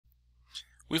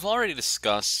We've already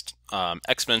discussed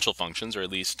exponential functions, or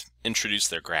at least introduced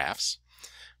their graphs.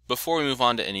 Before we move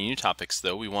on to any new topics,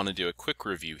 though, we want to do a quick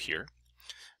review here.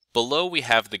 Below we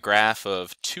have the graph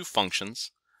of two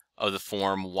functions of the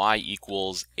form y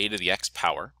equals a to the x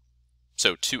power,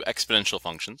 so two exponential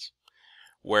functions,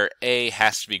 where a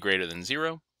has to be greater than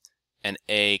 0 and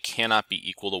a cannot be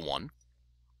equal to 1.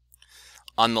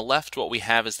 On the left, what we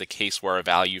have is the case where our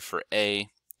value for a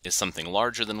is something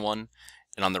larger than 1,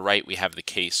 and on the right we have the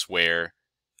case where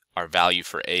our value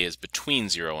for a is between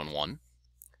 0 and 1.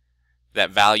 That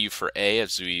value for a,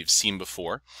 as we've seen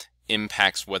before,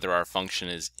 impacts whether our function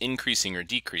is increasing or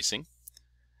decreasing.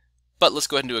 But let's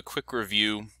go ahead and do a quick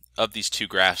review of these two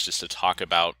graphs just to talk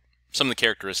about some of the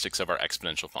characteristics of our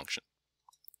exponential function.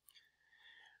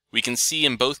 We can see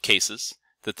in both cases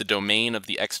that the domain of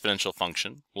the exponential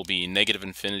function will be negative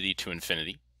infinity to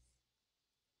infinity.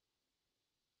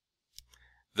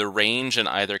 The range in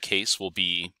either case will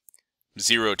be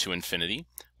 0 to infinity,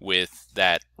 with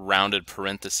that rounded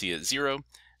parenthesis at 0,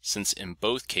 since in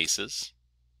both cases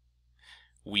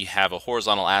we have a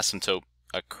horizontal asymptote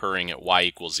occurring at y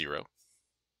equals 0,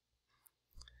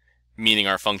 meaning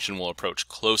our function will approach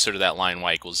closer to that line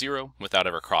y equals 0 without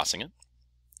ever crossing it.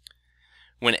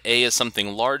 When a is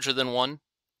something larger than 1,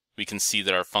 we can see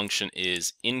that our function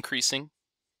is increasing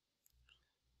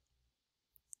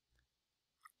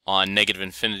on negative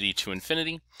infinity to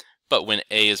infinity, but when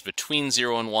a is between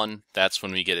 0 and 1, that's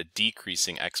when we get a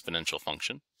decreasing exponential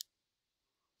function.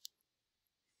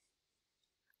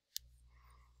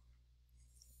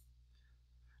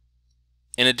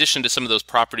 In addition to some of those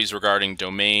properties regarding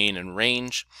domain and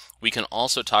range, we can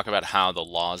also talk about how the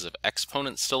laws of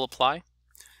exponents still apply.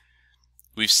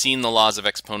 We've seen the laws of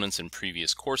exponents in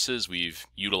previous courses. We've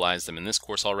utilized them in this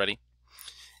course already.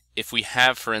 If we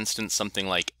have, for instance, something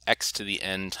like x to the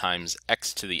n times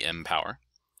x to the m power,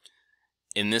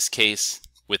 in this case,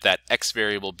 with that x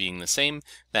variable being the same,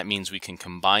 that means we can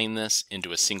combine this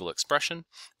into a single expression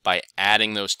by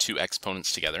adding those two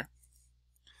exponents together.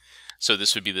 So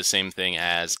this would be the same thing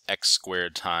as x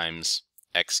squared times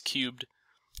x cubed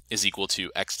is equal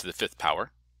to x to the 5th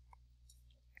power.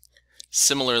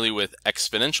 Similarly with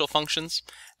exponential functions,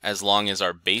 as long as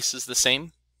our base is the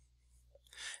same,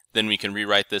 then we can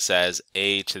rewrite this as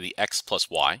a to the x plus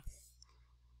y.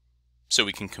 So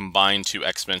we can combine two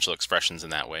exponential expressions in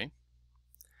that way.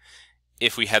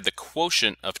 If we had the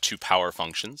quotient of two power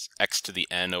functions, x to the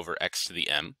n over x to the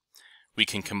m, we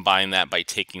can combine that by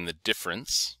taking the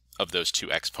difference of those two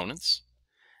exponents,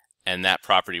 and that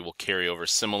property will carry over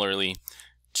similarly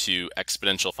to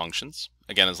exponential functions,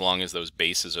 again as long as those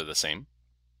bases are the same.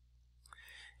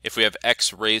 If we have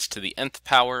x raised to the nth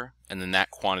power and then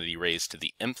that quantity raised to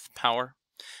the mth power,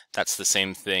 that's the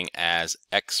same thing as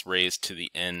x raised to the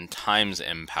n times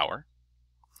m power.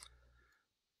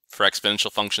 For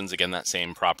exponential functions, again, that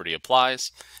same property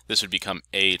applies. This would become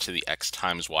a to the x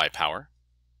times y power.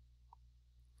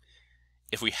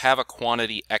 If we have a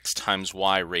quantity x times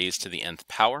y raised to the nth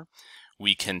power,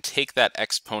 we can take that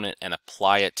exponent and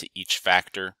apply it to each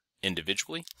factor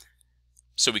individually.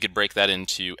 So we could break that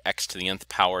into x to the nth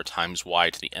power times y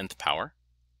to the nth power.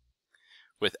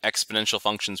 With exponential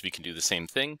functions, we can do the same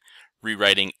thing,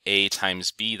 rewriting a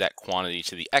times b, that quantity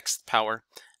to the xth power,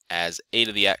 as a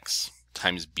to the x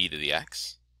times b to the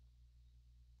x.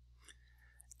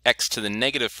 X to the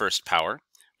negative 1st power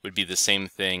would be the same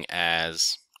thing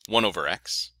as 1 over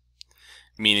x,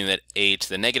 meaning that a to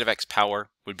the negative x power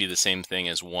would be the same thing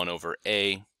as 1 over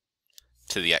a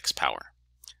to the x power.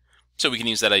 So we can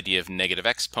use that idea of negative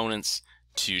exponents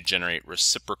to generate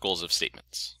reciprocals of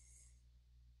statements.